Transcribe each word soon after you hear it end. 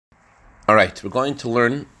All right, we're going to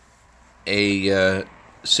learn a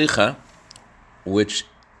sikha, which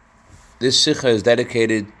this sikha is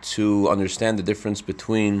dedicated to understand the difference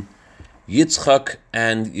between Yitzchak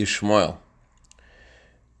and Yishmael.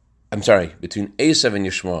 Between Esav and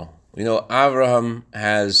Yishmael. We know Avraham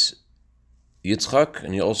has Yitzchak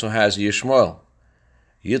and he also has Yishmael.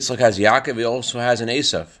 Yitzchak has Yaakov, he also has an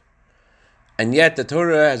Esav. And yet the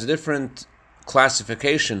Torah has a different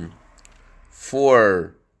classification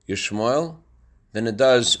for Yishmael than it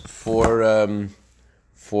does for Esav.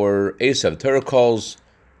 The Torah calls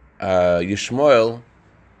Yishmael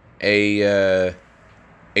a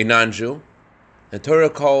non-Jew. The Torah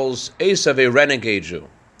calls Esav a renegade Jew.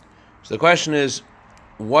 So the question is,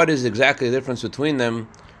 what is exactly the difference between them?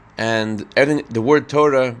 And everything, the word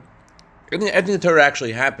Torah, everything the Torah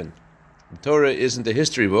actually happened. The Torah isn't a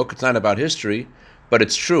history book; it's not about history, but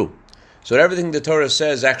it's true. So everything the Torah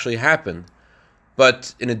says actually happened.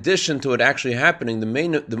 But in addition to it actually happening,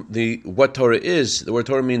 what Torah is, the word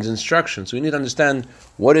Torah means instruction. So we need to understand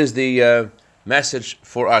what is the message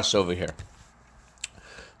for us over here.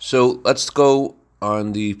 So let's go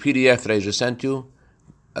on the PDF that I just sent you.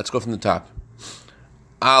 Let's go from the top.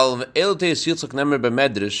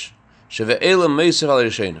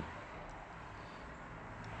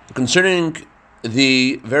 Concerning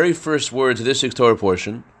the very first words of this week's Torah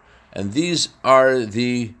portion, and these are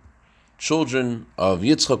the children of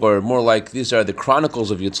Yitzchak, or more like these are the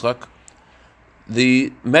chronicles of Yitzchak,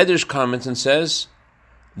 the Medrash comments and says,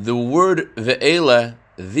 the word ve'ela,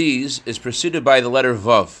 these, is preceded by the letter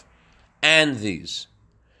vav, and these.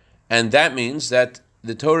 And that means that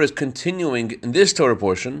the Torah is continuing in this Torah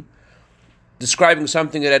portion, describing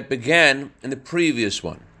something that began in the previous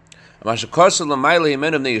one. In the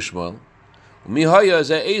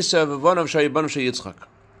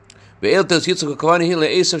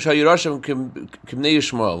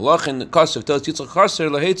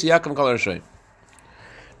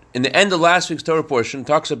end of last week's Torah portion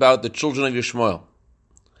talks about the children of Yishmael.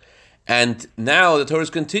 And now the Torah is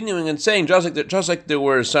continuing and saying, just like there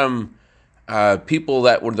were some people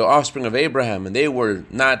that were the offspring of Abraham, and they were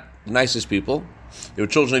not the nicest people, they were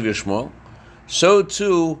children of Yishmael, so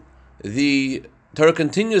too the Torah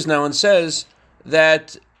continues now and says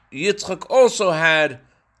that Yitzchak also had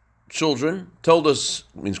children. Told us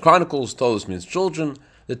means chronicles, told us means children.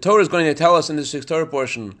 The Torah is going to tell us in this Torah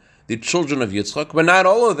portion the children of Yitzchak, but not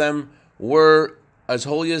all of them were as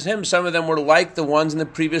holy as him. Some of them were like the ones in the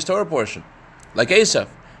previous Torah portion, like Esav.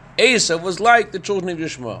 Esav was like the children of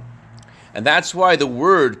Yishmael. And that's why the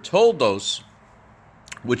word toldos,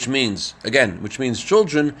 which means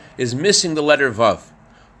children, is missing the letter Vav.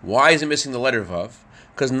 Why is it missing the letter Vav?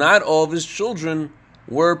 Because not all of his children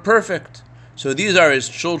were perfect. So these are his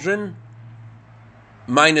children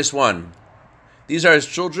minus one. These are his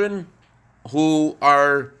children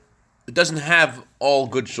doesn't have all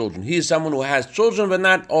good children. He is someone who has children, but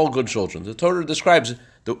not all good children. The Torah describes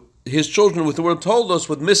his children with the word toldos,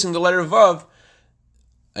 with missing the letter Vav.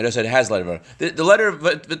 I just said it has the letter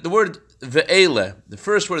Vav. The word ve'ele, the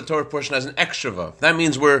first word of the Torah portion, has an extra Vav. That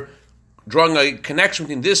means we're drawing a connection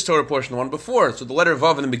between this Torah portion and the one before. So the letter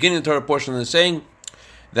Vav in the beginning of the Torah portion is saying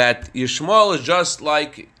that Yishmael is just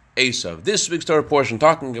like Esav. This week's Torah portion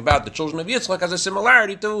talking about the children of Yitzchak has a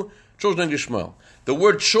similarity to children of Yishmael. The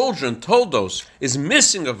word children, toldos, is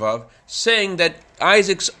missing a vav, saying that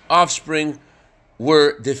Isaac's offspring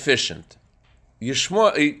were deficient.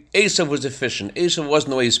 Esav was deficient. Esav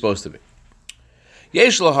wasn't the way he's supposed to be.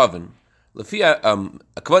 Yesh lahavin, lefia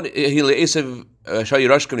akvad hile Esav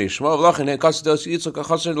shayirashkem Yishmael v'lachin hekasados Yitzchak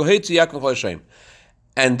achaser lohetzi Yaakov l'Hashem.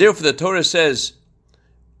 And therefore the Torah says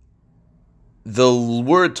the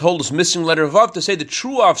word told us missing letter Vav to say the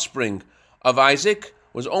true offspring of Isaac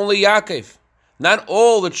was only Yaakov. Not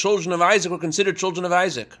all the children of Isaac were considered children of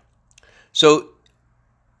Isaac. So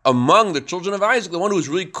among the children of Isaac, the one who is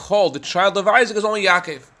really called the child of Isaac is only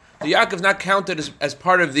Yaakov. The Yaakov is not counted as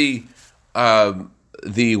part of the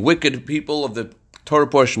wicked people of the Torah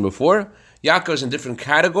portion before. Yaakov is in a different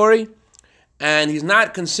category, and he's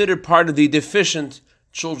not considered part of the deficient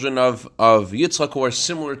children of Yitzchak who are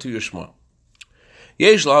similar to Yishmael.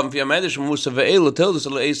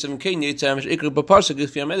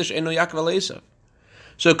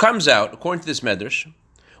 So it comes out, according to this Medrash,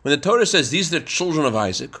 when the Torah says these are the children of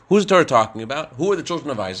Isaac, who's the Torah talking about? Who are the children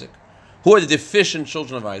of Isaac? Who are the deficient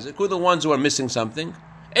children of Isaac? Who are the ones who are missing something?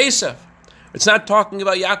 Esav. It's not talking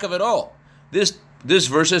about Yaakov at all. This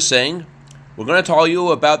verse is saying, we're going to tell you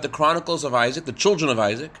about the chronicles of Isaac, the children of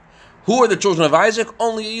Isaac. Who are the children of Isaac?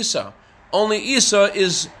 Only Esau. Only Esau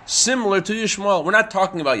is similar to Yishmael. We're not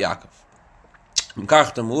talking about Yaakov.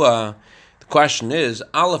 The question is,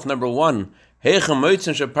 Aleph number 1, if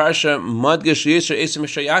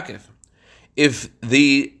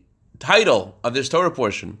the title of this Torah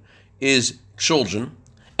portion is children,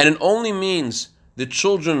 and it only means the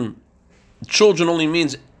children only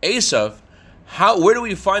means Esav, where do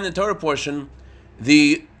we find the Torah portion,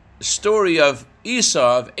 the story of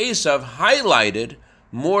Esav highlighted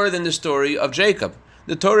more than the story of Jacob?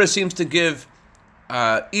 The Torah seems to give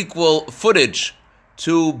equal footage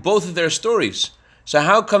to both of their stories. So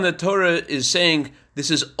how come the Torah is saying this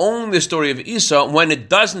is only the story of Esau when it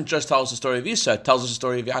doesn't just tell us the story of Esau, it tells us the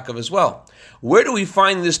story of Yaakov as well? Where do we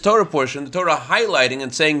find this Torah portion, the Torah highlighting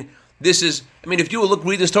and saying this is, if you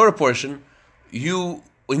read this Torah portion,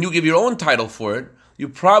 when you give your own title for it, you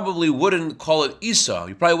probably wouldn't call it Esau,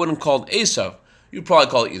 you probably wouldn't call it Esav, you'd probably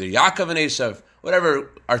call it either Yaakov and Esav,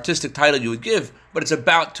 whatever artistic title you would give, but it's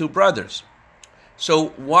about two brothers. So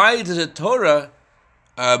why does the Torah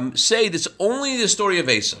say this only the story of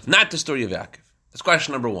Esav, not the story of Yaakov? That's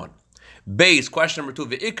question number 1. Base, question number 2,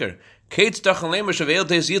 Ve'ikr.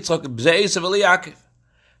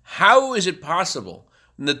 How is it possible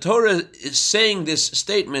when the Torah is saying this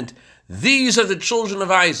statement, these are the children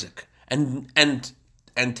of Isaac, and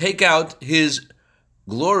take out his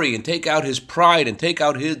glory, and take out his pride, and take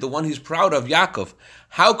out the one he's proud of, Yaakov?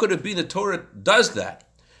 How could it be the Torah does that?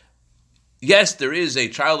 Yes, there is a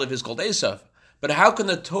child of his called Esav, but how can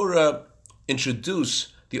the Torah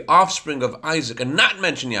introduce the offspring of Isaac and not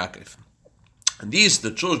mention Yaakov? And these are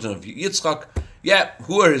the children of Yitzchak. Yeah,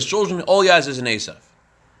 who are his children? All Yaz is an Esav.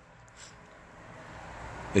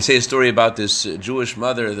 They say a story about this Jewish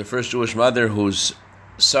mother, the first Jewish mother whose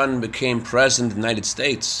son became president of the United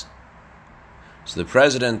States. So the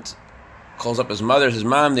president calls up his mother, says,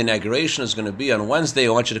 Mom, the inauguration is going to be on Wednesday. I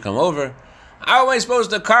want you to come over. How am I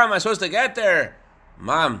supposed to come? Am I supposed to get there?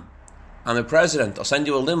 Mom, I'm the president. I'll send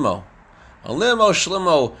you a limo. A limo,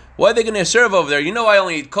 shlimo. What are they going to serve over there? You know I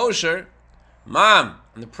only eat kosher. Mom,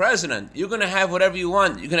 I'm the president. You're going to have whatever you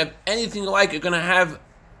want. You can have anything you like. You're going to have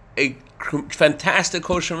a fantastic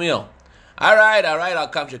kosher meal. All right, I'll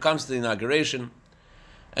come. She comes to the inauguration,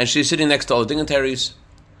 and she's sitting next to all the dignitaries,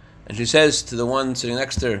 and she says to the one sitting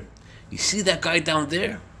next to her, you see that guy down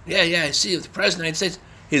there? Yeah, I see. The president of the United States.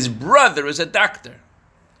 His brother is a doctor.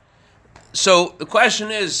 So the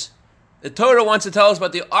question is, the Torah wants to tell us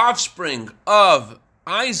about the offspring of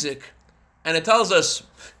Isaac, and it tells us,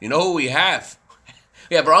 you know who we have?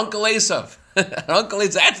 We have our Uncle Esav. Uncle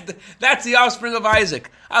Esav, that's the offspring of Isaac.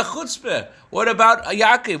 A chutzpah. What about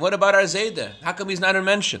Yaakov? What about our Zayda? How come he's not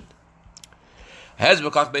mentioned?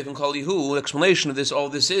 The explanation of this, all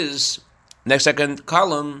this is, next second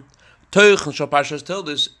column, the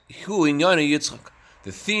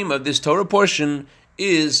theme of this Torah portion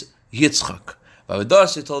is Yitzchak.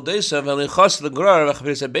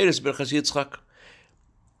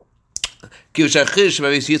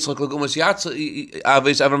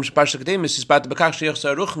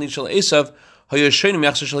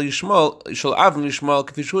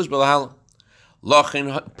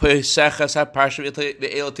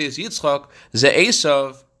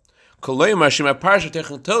 Koloyma Shema Parsha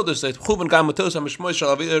Techn told us that Chuban Gamatos Amishmoy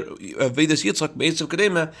Shal Avidas Yitzchak Beitzav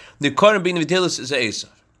Kedema the Koran being Vitelis is Esav.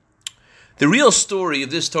 The real story of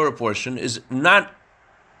this Torah portion is not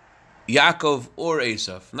Yaakov or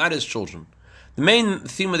Esav, not his children. The main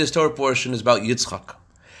theme of this Torah portion is about Yitzchak,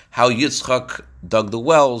 how Yitzchak dug the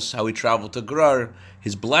wells, how he traveled to Gerar,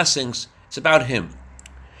 his blessings. It's about him.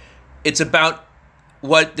 It's about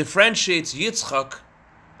what differentiates Yitzchak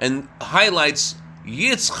and highlights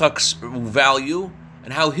Yitzchak's value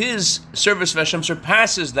and how his service of Hashem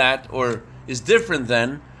surpasses that or is different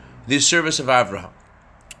than the service of Avraham.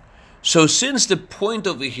 So since the point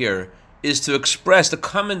over here is to express the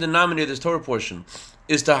common denominator of this Torah portion,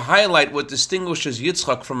 is to highlight what distinguishes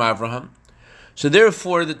Yitzchak from Avraham, so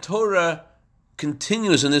therefore the Torah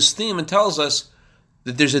continues in this theme and tells us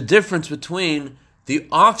that there's a difference between the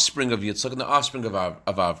offspring of Yitzchak and the offspring of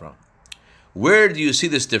Avraham. Where do you see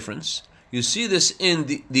this difference? You see this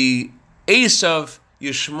in the Esav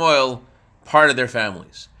Yishmael part of their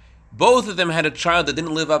families. Both of them had a child that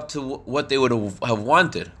didn't live up to what they would have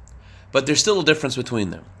wanted, but there's still a difference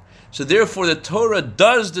between them. So therefore the Torah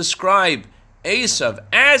does describe Esav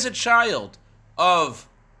as a child of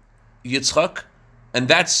Yitzchak, and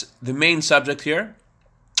that's the main subject here,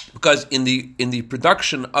 because in the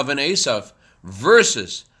production of an Esav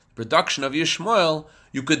versus the production of Yishmael,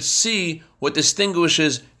 you could see what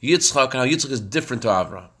distinguishes Yitzchak and how Yitzchak is different to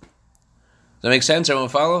Avraham. Does that make sense? Everyone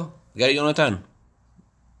follow? You got it, Yonatan?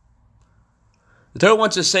 The Torah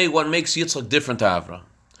wants to say what makes Yitzchak different to Avraham.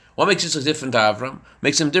 What makes Yitzchak different to Avraham?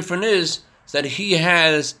 Makes him different is is that he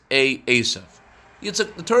has a Esav.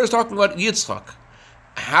 Yitzchak, the Torah is talking about Yitzchak.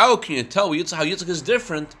 How can you tell how Yitzchak is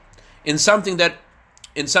different in something that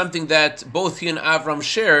both he and Avram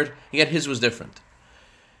shared, yet his was different?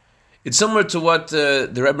 It's similar to what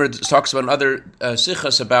the Rebbe talks about in other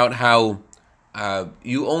sichas about how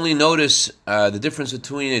you only notice the difference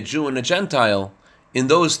between a Jew and a Gentile in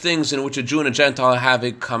those things in which a Jew and a Gentile have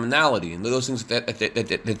a commonality, in those things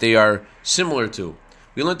that they are similar to.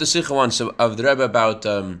 We learned the sicha once of the Rebbe about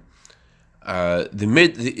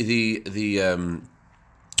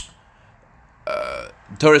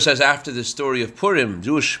Torah says after the story of Purim,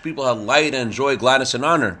 Jewish people had light and joy, gladness and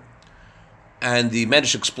honor. And the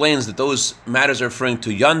Medrash explains that those matters are referring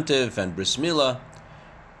to Yontiv and Bris Milah.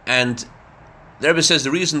 And the Rebbe says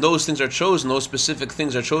the reason those things are chosen, those specific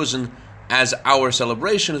things are chosen as our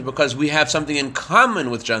celebration, is because we have something in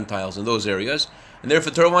common with Gentiles in those areas. And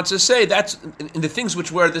therefore Torah wants to say that's in the things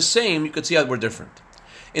which were the same, you could see how we're different.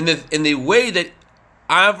 In the way that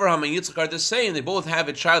Avraham and Yitzchak are the same, they both have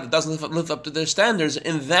a child that doesn't live up to their standards.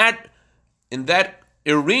 In that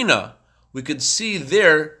arena, we could see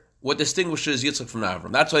there what distinguishes Yitzchak from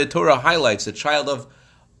Avram. That's why the Torah highlights the child of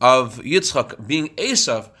Yitzchak being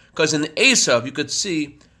Esav, because in Esav you could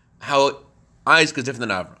see how Isaac is different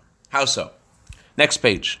than Avram. How so? Next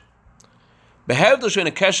page. In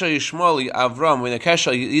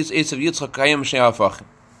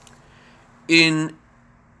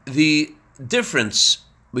the difference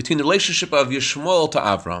between the relationship of Yishmael to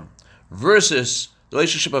Avram versus the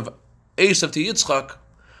relationship of Esav to Yitzchak,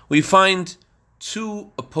 we find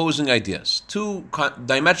two opposing ideas, two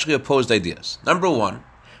diametrically opposed ideas. Number one,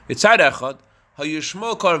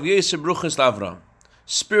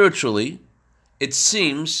 spiritually, it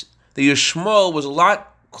seems that Yishmael was a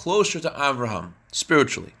lot closer to Avraham,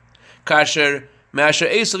 spiritually.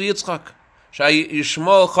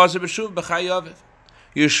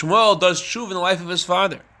 Yishmael does tshuv in the life of his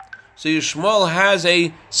father. So Yishmael has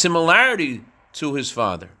a similarity to his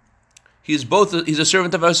father. He's a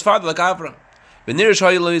servant of his father, like Avraham.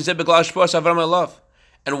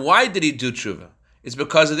 And why did he do tshuva? It's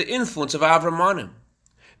because of the influence of Avram on him.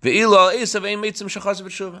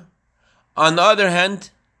 On the other hand,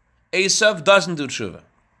 Esav doesn't do tshuva.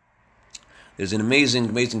 There's an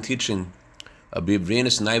amazing teaching of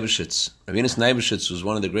Rabbeinu Neibershitz. Rabbeinu Neibershitz was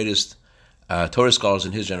one of the greatest Torah scholars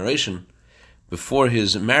in his generation. Before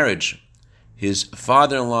his marriage, his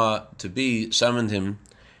father-in-law to be summoned him,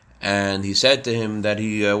 and he said to him that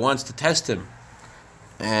he wants to test him,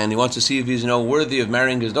 and he wants to see if he's worthy of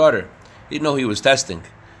marrying his daughter. He didn't know he was testing.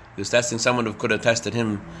 He was testing someone who could have tested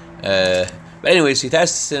him. But anyways, he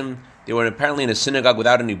tests him. They were apparently in a synagogue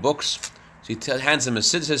without any books. So he hands him a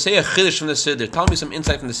siddur, says, say a chiddush from the siddur. Tell me some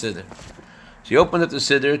insight from the siddur. So he opened up the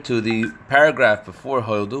siddur to the paragraph before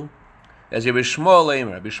Hodu. As Rabbi Shmuel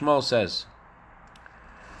Leimer, Rabbi Shmuel says,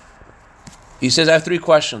 he says, I have three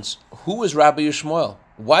questions. Who is Rabbi Yishmael?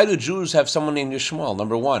 Why do Jews have someone named Yishmael?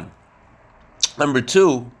 Number one. Number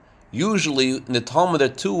two, usually in the Talmud there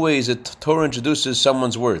are two ways that Torah introduces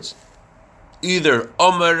someone's words. Either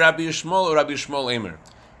Omer Rabbi Yishmael or Rabbi Yishmael Eimer.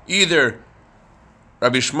 Either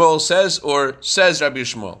Rabbi Shmuel says or says Rabbi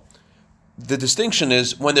Yishmael. The distinction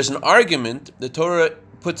is when there's an argument, the Torah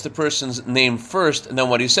puts the person's name first and then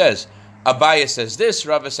what he says. Abaye says this,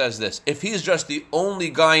 Rava says this. If he's just the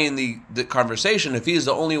only guy in the conversation, if he's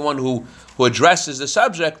the only one who addresses the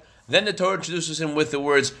subject, then the Torah introduces him with the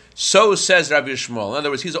words, so says Rabbi Yishmael. In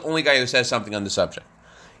other words, he's the only guy who says something on the subject.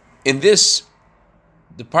 In this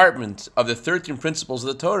department of the 13 principles of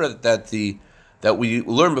the Torah that we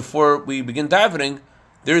learn before we begin davening,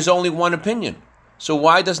 there is only one opinion. So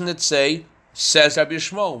why doesn't it say, says Rabbi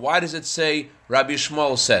Yishmael? Why does it say, Rabbi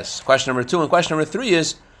Yishmael says? Question number two. And question number three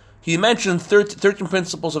is, he mentioned 13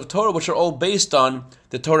 principles of Torah, which are all based on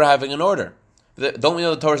the Torah having an order. Don't we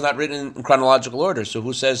know the Torah is not written in chronological order? So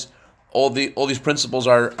who says all these principles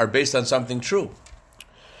are based on something true?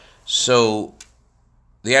 So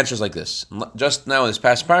the answer is like this. Just now in this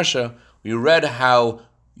past parsha, we read how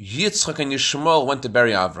Yitzchak and Yishmael went to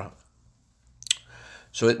bury Avraham.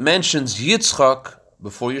 So it mentions Yitzchak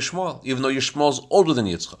before Yishmael, even though Yishmael is older than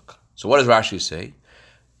Yitzchak. So what does Rashi say?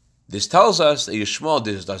 This tells us that Yishmael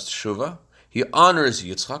does teshuvah. He honors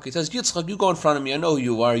Yitzchak. He says, Yitzchak, you go in front of me. I know who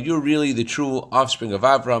you are. You're really the true offspring of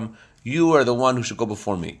Avram. You are the one who should go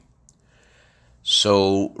before me.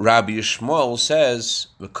 So Rabbi Yishmael says,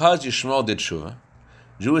 because Yishmael did teshuvah,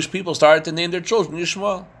 Jewish people started to name their children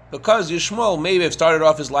Yishmael. Because Yishmael maybe have started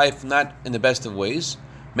off his life not in the best of ways.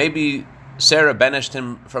 Maybe Sarah banished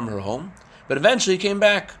him from her home. But eventually he came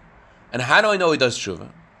back. And how do I know he does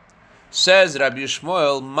teshuvah? Says Rabbi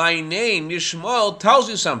Yishmael, my name, Yishmael, tells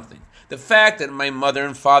you something. The fact that my mother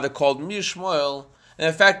and father called me Yishmael,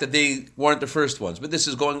 and the fact that they weren't the first ones, but this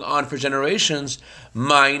is going on for generations.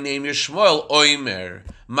 My name Yishmael, Oimer.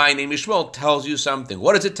 My name Yishmael tells you something.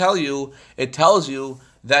 What does it tell you? It tells you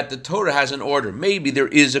that the Torah has an order. Maybe there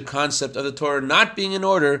is a concept of the Torah not being in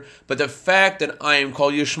order, but the fact that I am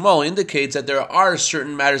called Yishmael indicates that there are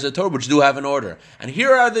certain matters of the Torah which do have an order. And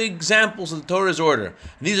here are the examples of the Torah's order.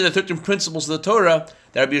 And these are the 13 principles of the Torah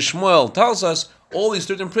that Rabbi Yishmael tells us. All these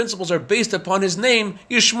 13 principles are based upon his name,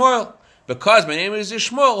 Yishmael. Because my name is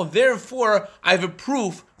Yishmael, therefore I have a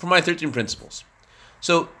proof for my 13 principles.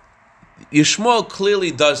 So Yishmael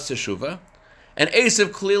clearly does teshuvah, and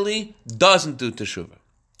Esav clearly doesn't do teshuvah.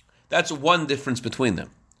 That's one difference between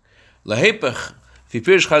them. Lahepech,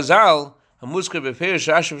 v'pirish Chazal, hamuzkar b'pirish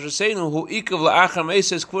Rashi v'shaseinu, hu ikav la'achar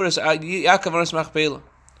meses kvuras Yaakov anas Machpelah.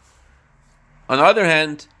 On the other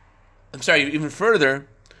hand, even further,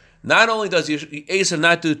 not only does Esav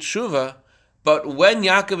not do teshuvah, but when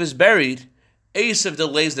Yaakov is buried, Esav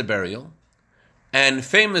delays the burial, and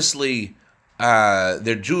famously,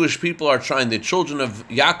 their Jewish people the children of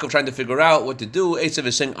Yaakov trying to figure out what to do. Esav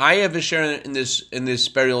is saying, I have a share in this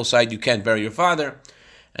burial site, you can't bury your father.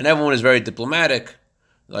 And everyone is very diplomatic.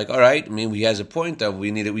 Like, all right, he has a point that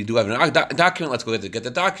we do have a document, let's go get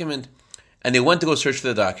the document. And they went to go search for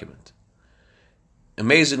the document.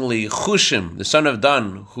 Amazingly, Chushim, the son of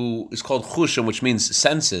Dan, who is called Chushim, which means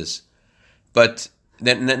senses, but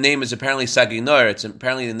that name is apparently Saginor. It's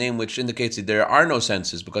apparently the name which indicates that there are no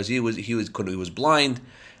senses, because he was blind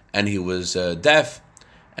and he was deaf,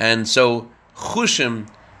 and so Chushim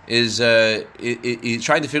is he's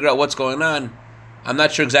trying to figure out what's going on. I'm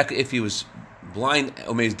not sure exactly if he was blind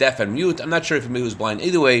or maybe he's deaf and mute. I'm not sure if he was blind.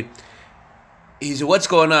 Either way, he said, "What's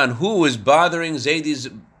going on? Who is bothering Zaydi's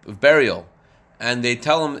burial?" And they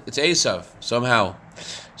tell him it's Esav somehow.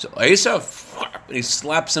 So Esav, he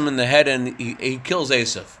slaps him in the head and he kills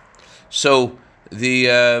Esav. So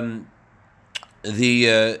my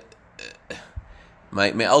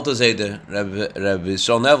Alta Zayda, Rabbi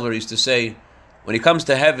Sol Nevler, used to say, when he comes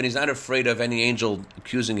to heaven, he's not afraid of any angel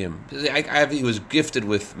accusing him. He was gifted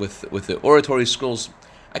with the oratory skills.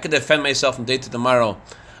 I could defend myself from day to tomorrow.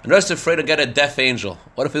 I'm just afraid to get a deaf angel.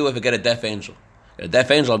 What if we ever get a deaf angel? Get a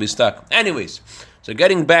deaf angel, I'll be stuck. Anyways, so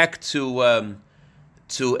getting back to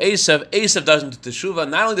Esav, Esav doesn't do teshuvah.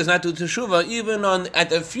 Not only does not do teshuvah, even at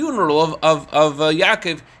the funeral of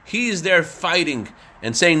Yaakov, he's there fighting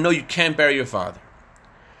and saying, no, you can't bury your father.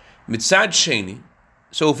 Mitzad Sheni.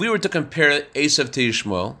 So if we were to compare Esav to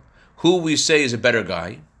Yishmael, who we say is a better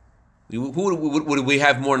guy, who would we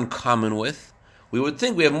have more in common with? We would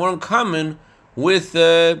think we have more in common with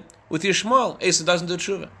Yishmael. Esav doesn't do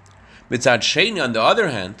teshuvah. Mitzad Sheni, on the other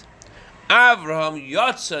hand, Avraham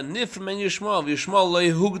Yatsa Nifrim and Yishmael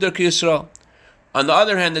Lehugdar Yisrael. On the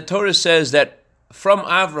other hand, the Torah says that from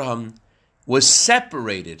Avraham was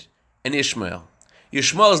separated an Ishmael.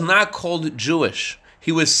 Yishmael is not called Jewish.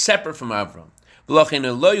 He was separate from Avraham.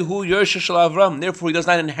 Therefore, he does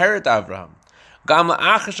not inherit Avraham.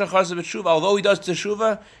 Although he does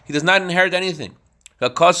teshuvah, he does not inherit anything.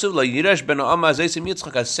 As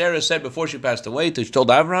Sarah said before she passed away, she told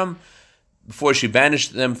Avraham, before she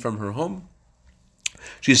banished them from her home,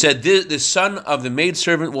 she said, the son of the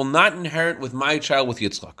maidservant will not inherit with my child, with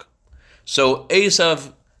Yitzchak. So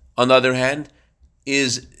Esav, on the other hand,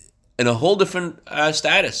 is in a whole different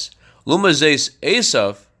status. Luma zeis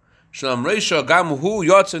Esav,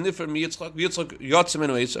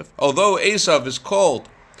 although Esav is called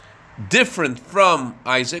different from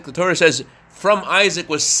Isaac, the Torah says from Isaac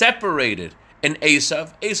was separated an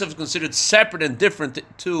Esav. Esav is considered separate and different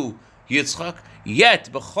to Yitzchak. Yet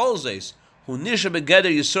b'chol zeis hu nisha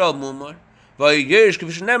begeder Yisrael mumar v'yerish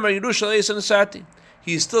k'vish nemer Yerusha leis anasati.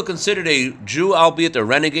 He is still considered a Jew, albeit a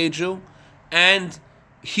renegade Jew, and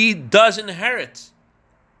he does inherit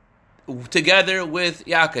together with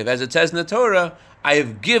Yaakov. As it says in the Torah, I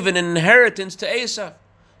have given an inheritance to Esav.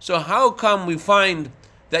 So how come we find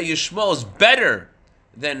that Yishmael is better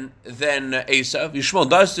than Esav? Yishmael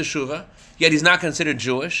does teshuvah, yet he's not considered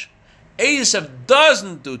Jewish. Esav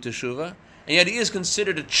doesn't do teshuvah, and yet he is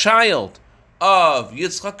considered a child of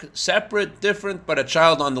Yitzchak, separate, different, but a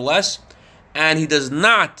child nonetheless. And he does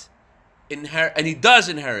not inherit, and he does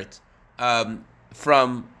inherit from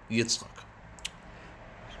Yitzchak.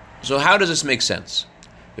 So how does this make sense?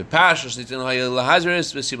 A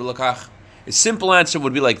simple answer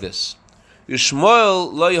would be like this: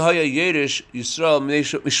 Yishmael lo haya yerish Yisrael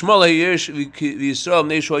Yishmael yerish Yisrael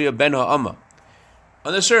neishoya ben ha'ama.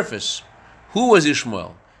 On the surface, who was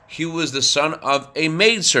Yishmael? He was the son of a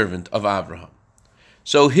maidservant of Abraham.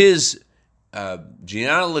 So his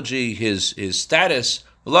genealogy, his status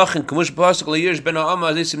V'lachin k'mush b'pasuk l'yirish ben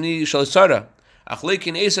ha'ama azisim ni shal Sarah.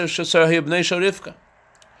 Achleikin Esav shal Sarah hibnei shal Rivka.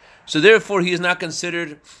 So therefore, he is not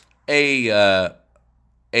considered a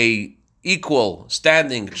equal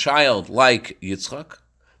standing child like Yitzchak,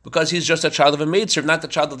 because he's just a child of a maidservant, not the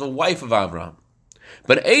child of the wife of Abraham.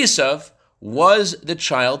 But Esav was the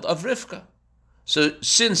child of Rivka. So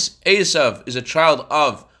since Esav is a child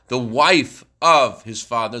of the wife of his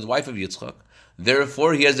father, the wife of Yitzchak,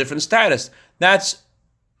 therefore he has different status. That's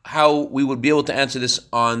how we would be able to answer this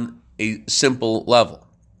on a simple level.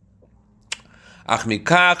 Next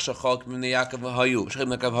page.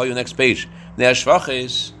 There's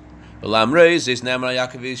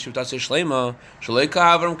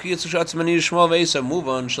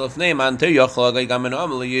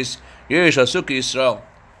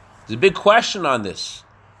a big question on this.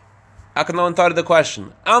 How can no one thought of the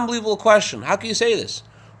question? Unbelievable question. How can you say this?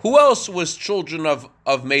 Who else was children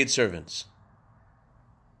of maidservants?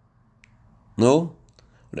 No?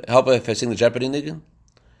 Would it help if I sing the Jeopardy again?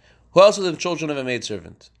 Who else was the children of a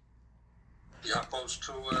maidservant?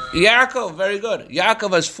 Yaakov, very good.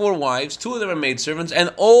 Yaakov has 4 wives, 2 of them are maidservants,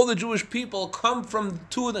 and all the Jewish people come from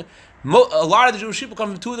 2 of them. A lot of the Jewish people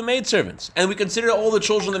come from 2 of the maidservants. And we consider all the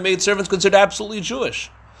children of the maidservants considered absolutely Jewish.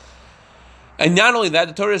 And not only that,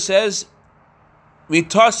 the Torah says,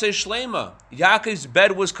 Mitase Shlema, Yaakov's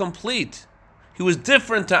bed was complete. He was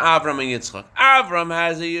different to Avram and Yitzchak. Avram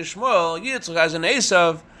has a Yishmael, Yitzchak has an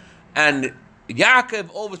Esav, and Yaakov,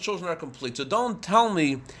 all the children are complete. So don't tell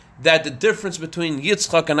me that the difference between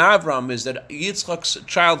Yitzchak and Avram is that Yitzchak's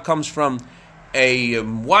child comes from a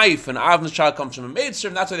wife and Avram's child comes from a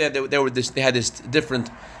maidservant. That's why they had this different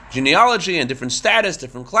genealogy and different status,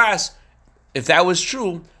 different class. If that was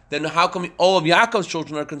true, then how come all of Yaakov's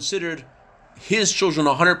children are considered his children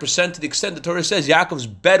 100% to the extent the Torah says Yaakov's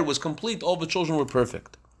bed was complete, all the children were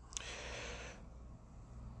perfect?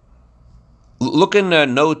 Look in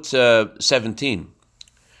note 17.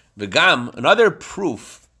 V'gam, another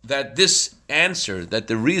proof that this answer, that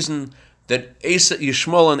the reason that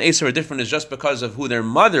Yishmael and Esav are different is just because of who their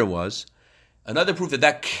mother was, another proof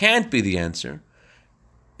that can't be the answer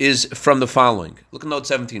is from the following. Look at note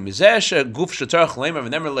 17. The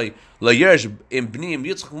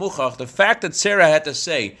fact that Sarah had to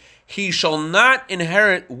say, he shall not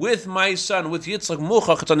inherit with my son, with Yitzchak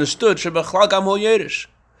Muchach, it's understood, it's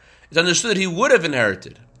understood that he would have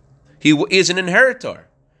inherited. He is an inheritor.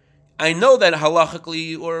 I know that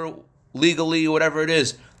halachically or legally or whatever it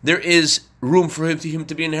is, there is room for him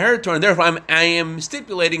to be an inheritor, and therefore I am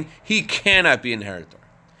stipulating he cannot be an inheritor.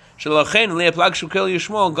 And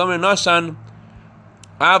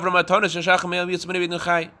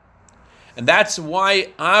that's why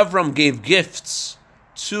Avram gave gifts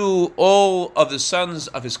to all of the sons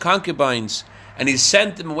of his concubines, and he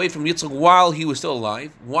sent them away from Yitzchak while he was still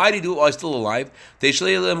alive. Why did he do it while he was still alive?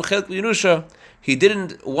 He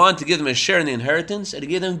didn't want to give them a share in the inheritance, and he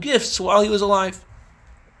gave them gifts while he was alive.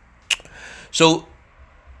 So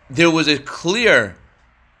there was a clear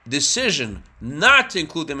decision not to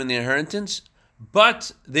include them in the inheritance,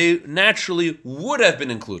 but they naturally would have been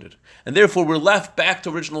included. And therefore we're left back to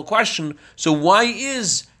original question. So why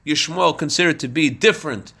is Yishmael considered to be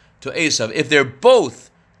different to Esav if they're both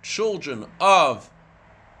children of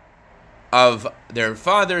their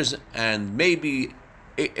fathers, and maybe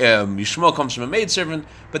Yishmael comes from a maidservant,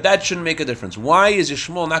 but that shouldn't make a difference? Why is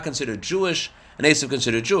Yishmael not considered Jewish and Esav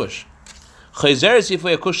considered Jewish?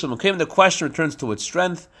 The question returns to its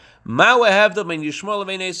strength. What is the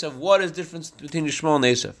difference between Yishmael and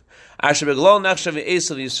Esav?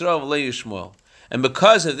 And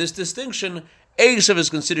because of this distinction, Esav is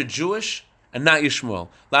considered Jewish and not Yishmael.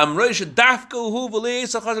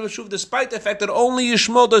 Despite the fact that only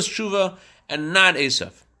Yishmael does tshuva and not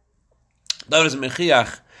Esav. That is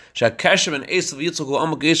mechiach שהקשר בין עשו ויצחק הוא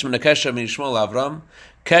עמוק יש מן הקשר בין ישמעאל לאברהם,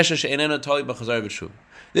 קשר שאיננו תלוי בחזרה בתשובה.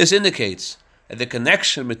 This indicates that the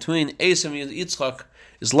connection between Esav and Yitzchak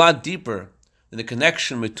is a lot deeper than the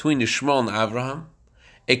connection between Yishmael and Abraham,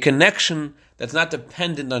 a connection that's not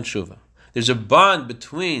dependent on tshuva. There's a bond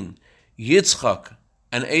between Yitzchak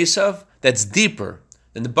and Esav that's deeper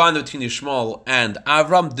than the bond between Yishmael and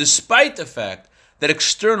Avraham, despite the fact that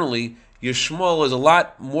externally Yishmael is a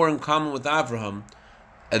lot more in common with Avraham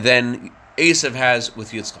than Esav has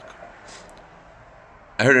with Yitzchak.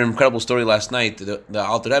 I heard an incredible story last night. The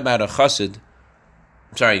Alter Rebbe had Alter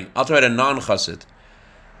Rebbe had a non-chassid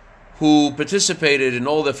who participated in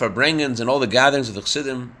all the farbrengens and all the gatherings of the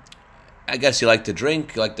chassidim. I guess he liked to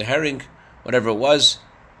drink, he liked the herring, whatever it was,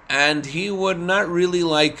 and he would not really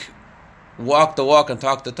walk the walk and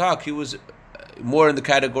talk the talk. He was more in the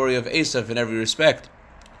category of Esav in every respect.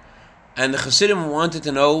 And the Hasidim wanted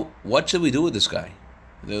to know, what should we do with this guy?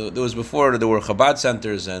 There was before, there were Chabad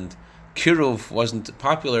centers and Kiruv wasn't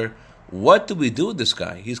popular. What do we do with this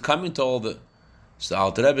guy? He's coming to all the... So the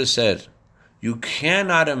Alter Rebbe said, you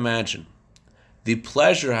cannot imagine the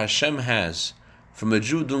pleasure Hashem has from a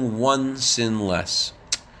Jew doing one sin less.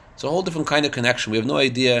 It's a whole different kind of connection. We have no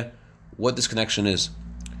idea what this connection is.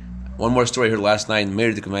 One more story I heard last night in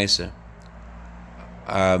Meir Dikamaisa.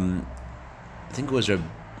 I think it was Reb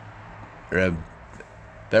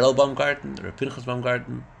Beryl Baumgarten, or Pinchas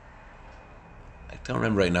Baumgarten. I don't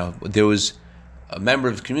remember right now. But there was a member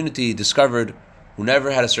of the community discovered who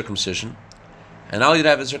never had a circumcision. And not only did he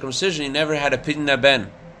have a circumcision, he never had a Pidyon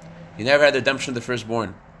Ben. He never had the redemption of the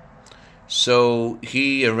firstborn. So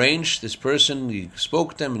he arranged this person, he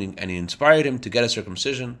spoke to him, and he inspired him to get a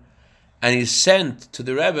circumcision. And he sent to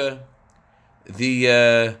the Rebbe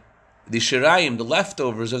the shirayim, the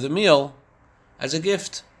leftovers of the meal, as a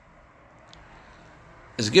gift.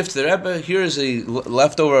 As a gift to the Rebbe, here is a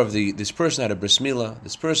leftover of this person had a bris milah,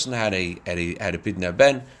 this person had a Pidyon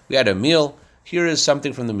Ben, we had a meal, here is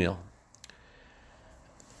something from the meal.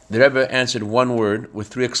 The Rebbe answered one word with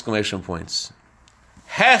 3 exclamation points.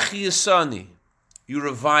 Hech yisani, you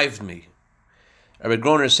revived me. Rabbi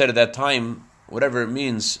Groner said at that time, whatever it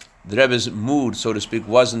means, the Rebbe's mood, so to speak,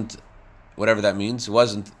 wasn't whatever that means. It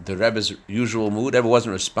wasn't the Rebbe's usual mood. The Rebbe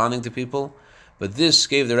wasn't responding to people. But this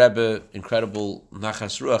gave the Rebbe incredible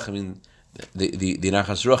nachas ruach. I mean, the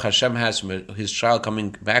nachas ruach Hashem has from his child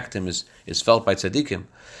coming back to him is felt by tzaddikim.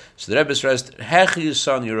 So the Rebbe stressed, Hech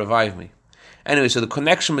yisani, you revive me. Anyway, so the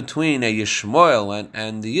connection between a Yishmael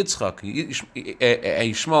and the Yitzchak, a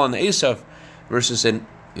Yishmael and Esav, versus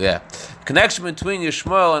connection between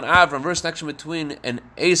Yishmael and Avram versus connection between an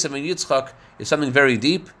Esav and Yitzchak is something very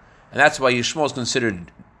deep, and that's why Yishmael is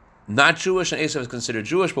considered not Jewish and Esav is considered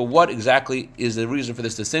Jewish. But what exactly is the reason for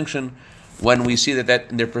this distinction? When we see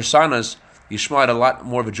that in their personas, Yishmael had a lot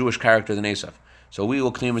more of a Jewish character than Esav. So we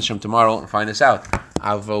will continue from tomorrow and find this out.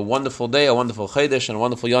 Have a wonderful day, a wonderful Chodesh, and a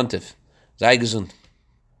wonderful Yontif. Sei gesund.